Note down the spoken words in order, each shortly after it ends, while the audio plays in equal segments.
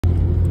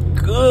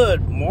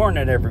Good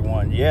morning,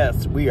 everyone.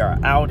 Yes, we are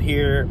out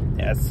here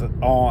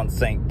on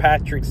St.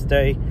 Patrick's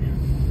Day.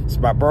 It's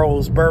my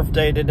bro's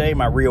birthday today,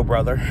 my real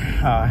brother.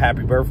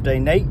 Happy birthday,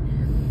 Nate.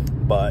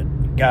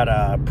 But got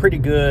a pretty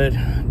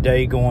good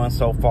day going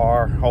so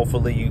far.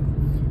 Hopefully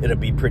it'll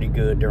be pretty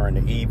good during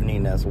the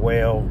evening as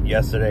well.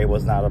 Yesterday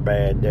was not a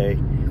bad day.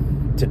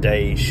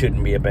 Today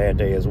shouldn't be a bad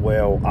day as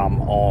well. I'm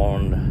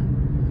on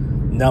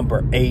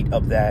number 8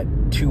 of that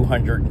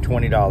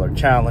 $220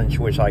 challenge,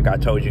 which, like I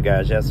told you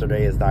guys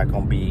yesterday, is not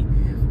going to be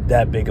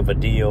that big of a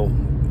deal.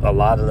 A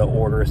lot of the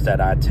orders that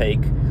I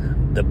take,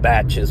 the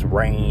batches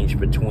range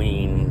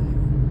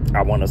between,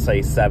 I want to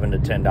say, $7 to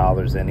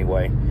 $10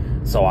 anyway.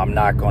 So I'm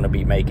not going to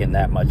be making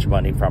that much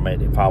money from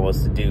it. If I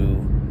was to do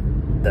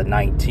the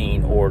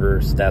 19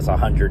 orders, that's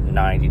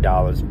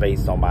 $190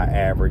 based on my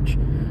average,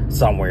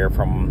 somewhere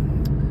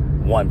from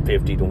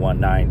 $150 to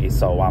 $190.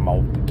 So I'm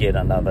going to get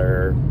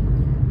another,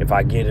 if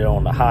I get it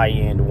on the high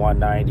end,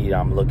 $190,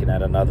 I'm looking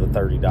at another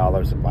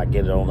 $30. If I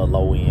get it on the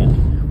low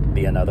end,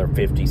 be another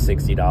 $50,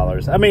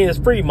 $60. I mean, it's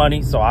free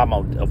money, so I'm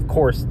going to, of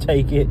course,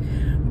 take it,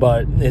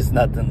 but it's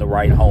nothing to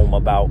write home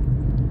about.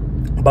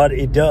 But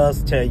it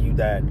does tell you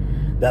that,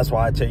 that's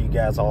why I tell you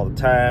guys all the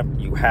time,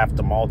 you have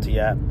to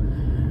multi-app.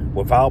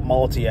 Without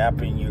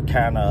multi-apping, you're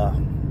kind of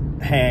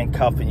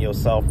handcuffing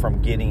yourself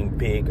from getting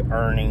big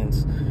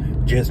earnings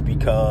just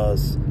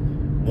because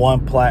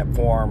one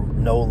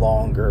platform no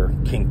longer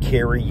can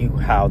carry you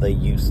how they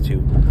used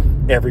to.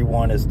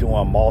 Everyone is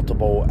doing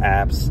multiple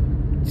apps.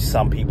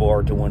 Some people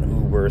are doing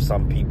Uber,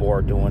 some people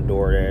are doing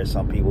Doordash,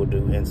 some people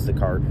do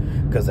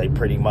Instacart, because they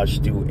pretty much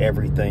do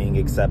everything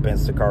except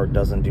Instacart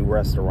doesn't do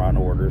restaurant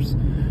orders.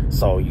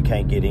 So you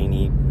can't get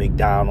any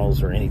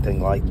McDonald's or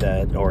anything like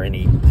that, or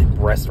any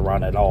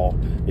restaurant at all.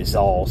 It's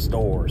all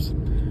stores.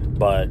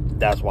 But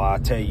that's why I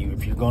tell you,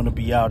 if you're going to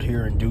be out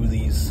here and do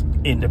these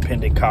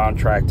independent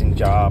contracting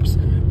jobs,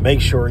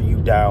 make sure you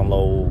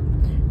download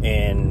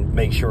and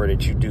make sure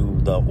that you do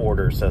the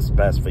orders that's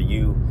best for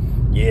you.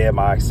 Yeah,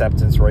 my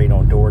acceptance rate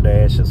on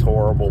Doordash is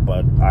horrible,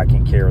 but I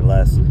can care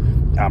less.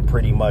 I'm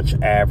pretty much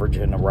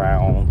averaging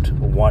around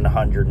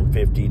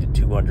 $150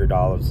 to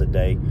 $200 a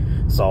day,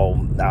 so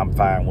I'm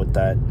fine with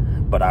that.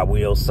 But I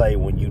will say,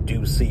 when you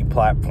do see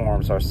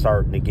platforms are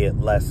starting to get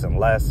less and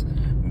less,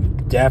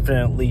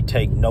 definitely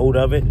take note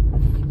of it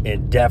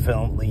and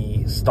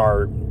definitely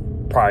start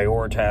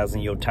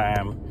prioritizing your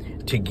time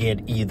to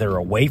get either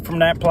away from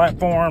that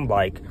platform.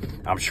 Like,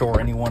 I'm sure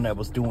anyone that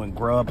was doing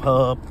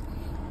Grubhub,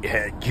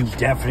 you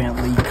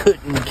definitely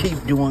couldn't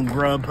keep doing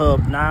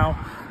Grubhub now.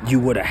 You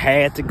would have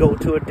had to go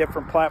to a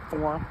different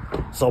platform.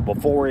 So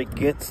before it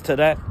gets to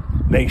that,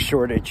 make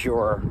sure that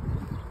you're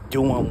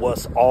doing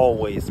what's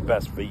always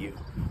best for you.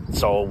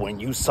 So when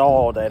you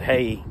saw that,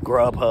 hey,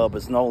 Grubhub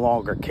is no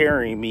longer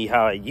carrying me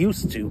how it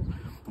used to,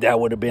 that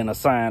would have been a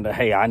sign that,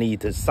 hey, I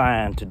need to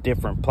sign to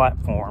different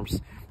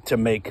platforms to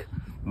make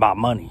my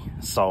money.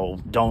 So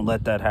don't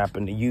let that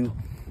happen to you.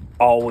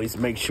 Always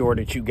make sure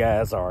that you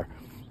guys are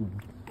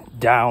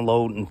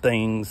downloading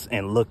things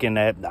and looking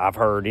at, I've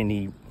heard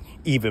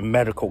even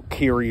medical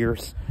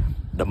carriers,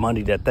 the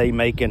money that they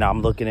making,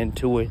 I'm looking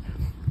into it.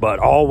 But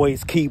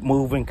always keep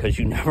moving, because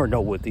you never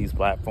know with these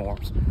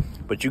platforms.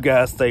 But you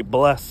guys stay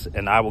blessed,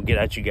 and I will get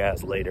at you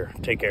guys later.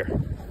 Take care.